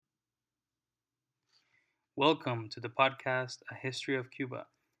Welcome to the podcast A History of Cuba,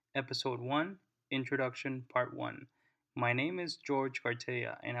 Episode 1, Introduction, Part 1. My name is George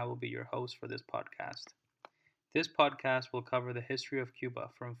Cartea, and I will be your host for this podcast. This podcast will cover the history of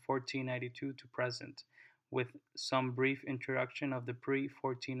Cuba from 1492 to present, with some brief introduction of the pre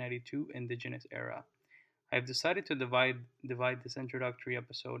 1492 indigenous era. I have decided to divide this introductory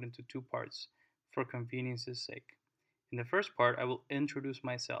episode into two parts for convenience's sake. In the first part, I will introduce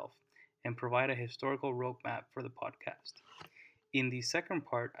myself and provide a historical roadmap for the podcast. In the second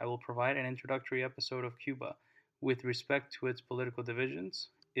part, I will provide an introductory episode of Cuba with respect to its political divisions,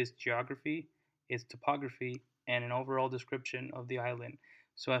 its geography, its topography, and an overall description of the island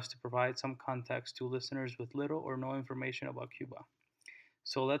so as to provide some context to listeners with little or no information about Cuba.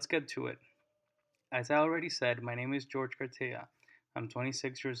 So let's get to it. As I already said, my name is George Cartea. I'm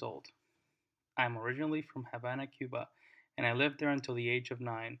 26 years old. I'm originally from Havana, Cuba, and I lived there until the age of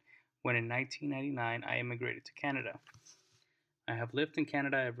 9 when in 1999 I immigrated to Canada. I have lived in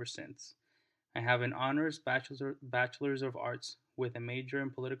Canada ever since. I have an honors bachelor's of arts with a major in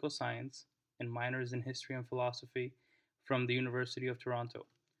political science and minors in history and philosophy from the University of Toronto.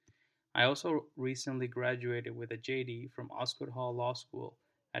 I also recently graduated with a JD from Osgood Hall Law School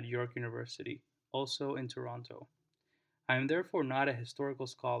at York University, also in Toronto. I am therefore not a historical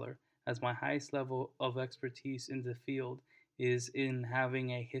scholar, as my highest level of expertise in the field is in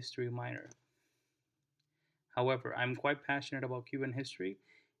having a history minor. However, I'm quite passionate about Cuban history,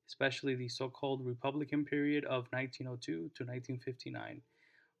 especially the so called Republican period of 1902 to 1959.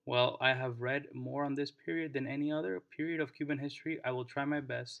 While I have read more on this period than any other period of Cuban history, I will try my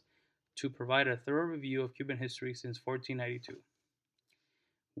best to provide a thorough review of Cuban history since 1492.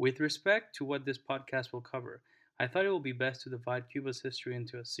 With respect to what this podcast will cover, I thought it would be best to divide Cuba's history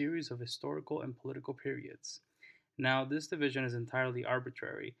into a series of historical and political periods. Now, this division is entirely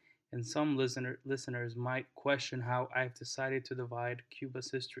arbitrary, and some listeners might question how I've decided to divide Cuba's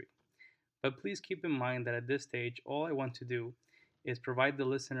history. But please keep in mind that at this stage, all I want to do is provide the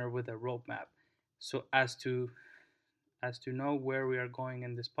listener with a roadmap so as to know where we are going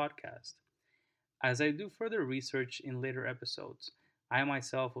in this podcast. As I do further research in later episodes, I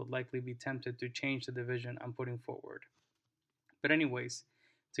myself would likely be tempted to change the division I'm putting forward. But, anyways,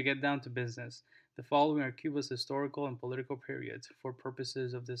 to get down to business, the following are Cuba's historical and political periods for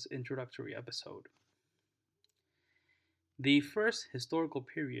purposes of this introductory episode. The first historical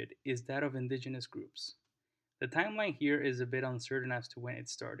period is that of indigenous groups. The timeline here is a bit uncertain as to when it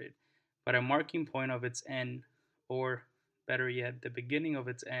started, but a marking point of its end, or better yet, the beginning of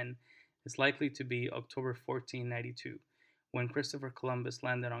its end, is likely to be October 1492, when Christopher Columbus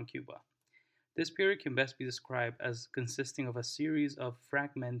landed on Cuba. This period can best be described as consisting of a series of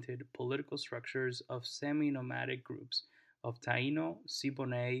fragmented political structures of semi-nomadic groups of Taino,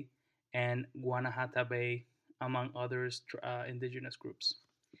 Siboney, and Guanahatabey, among others indigenous groups.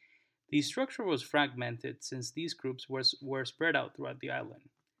 The structure was fragmented since these groups were spread out throughout the island.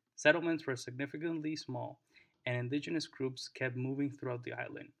 Settlements were significantly small, and indigenous groups kept moving throughout the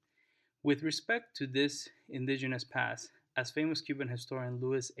island. With respect to this indigenous past, as famous Cuban historian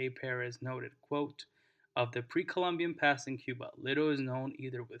Luis A. Perez noted, quote, of the pre-Columbian past in Cuba, little is known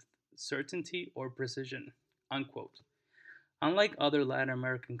either with certainty or precision, unquote. Unlike other Latin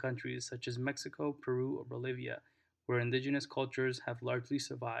American countries such as Mexico, Peru, or Bolivia, where indigenous cultures have largely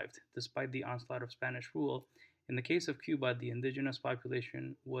survived despite the onslaught of Spanish rule, in the case of Cuba, the indigenous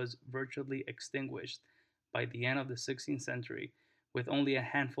population was virtually extinguished by the end of the 16th century, with only a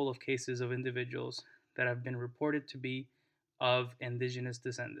handful of cases of individuals that have been reported to be of indigenous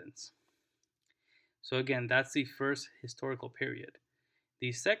descendants. So, again, that's the first historical period.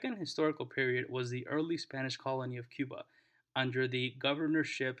 The second historical period was the early Spanish colony of Cuba, under the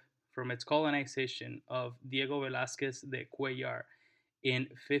governorship from its colonization of Diego Velázquez de Cuellar in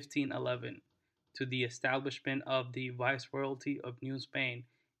 1511 to the establishment of the Viceroyalty of New Spain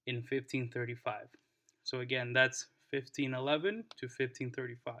in 1535. So, again, that's 1511 to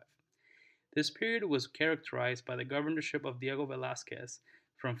 1535. This period was characterized by the governorship of Diego Velázquez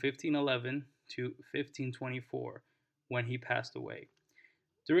from 1511 to 1524, when he passed away.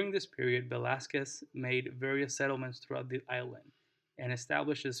 During this period, Velázquez made various settlements throughout the island and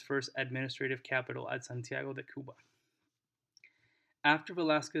established his first administrative capital at Santiago de Cuba. After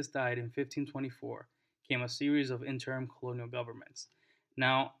Velázquez died in 1524, came a series of interim colonial governments.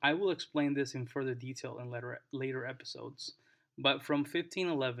 Now, I will explain this in further detail in later episodes, but from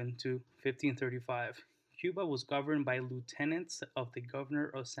 1511 to 1535, Cuba was governed by lieutenants of the governor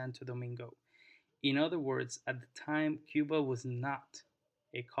of Santo Domingo. In other words, at the time, Cuba was not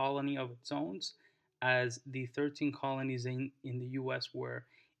a colony of its own, as the 13 colonies in the U.S. were.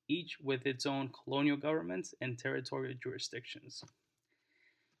 each with its own colonial governments and territorial jurisdictions.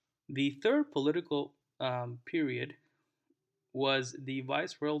 The third political period was the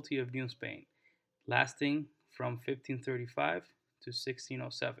Viceroyalty of New Spain, lasting from 1535 to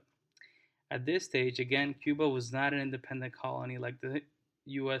 1607. At this stage, again, Cuba was not an independent colony like the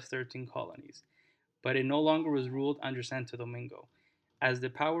U.S. 13 colonies, but it no longer was ruled under Santo Domingo, as the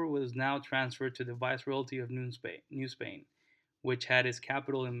power was now transferred to the Viceroyalty of New Spain, which had its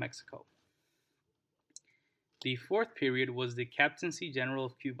capital in Mexico. The fourth period was the Captaincy General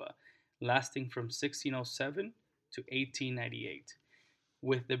of Cuba, lasting from 1607 to 1898,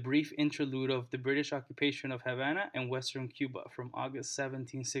 with the brief interlude of the British occupation of Havana and western Cuba from August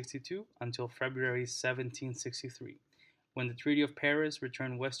 1762 until February 1763, when the Treaty of Paris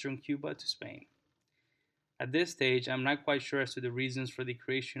returned western Cuba to Spain. At this stage, I'm not quite sure as to the reasons for the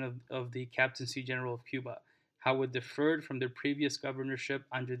creation of the Captaincy General of Cuba, how it differed from the previous governorship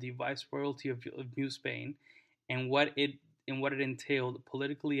under the Viceroyalty of New Spain, and what it entailed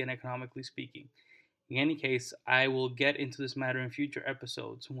politically and economically speaking. In any case, I will get into this matter in future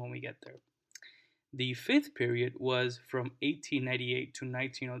episodes when we get there. The fifth period was from 1898 to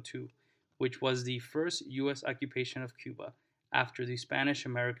 1902, which was the first U.S. occupation of Cuba after the Spanish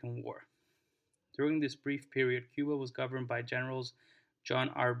American War. During this brief period, Cuba was governed by Generals John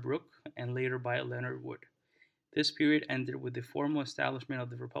R. Brooke and later by Leonard Wood. This period ended with the formal establishment of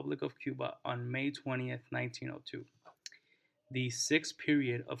the Republic of Cuba on May 20th, 1902. The sixth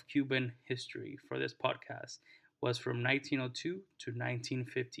period of Cuban history for this podcast was from 1902 to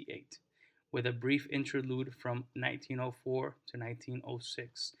 1958, with a brief interlude from 1904 to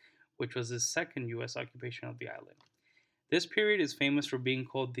 1906, which was the second U.S. occupation of the island. This period is famous for being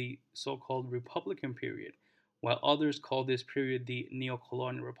called the so-called Republican period, while others call this period the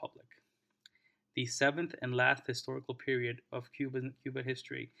Neo-Colonial Republic. The seventh and last historical period of Cuban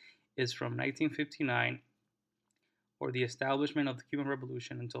history is from 1959, or the establishment of the Cuban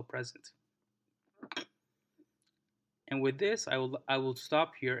Revolution, until present. And with this, I will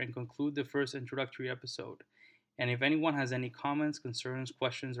stop here and conclude the first introductory episode. And if anyone has any comments, concerns,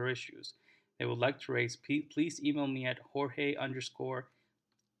 questions, or issues they would like to raise, please email me at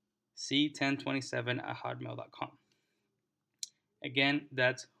jorge_c1027@hotmail.com. Again,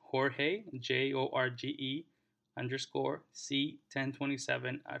 that's Jorge, Jorge,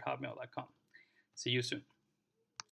 _C1027 at hotmail.com. See you soon.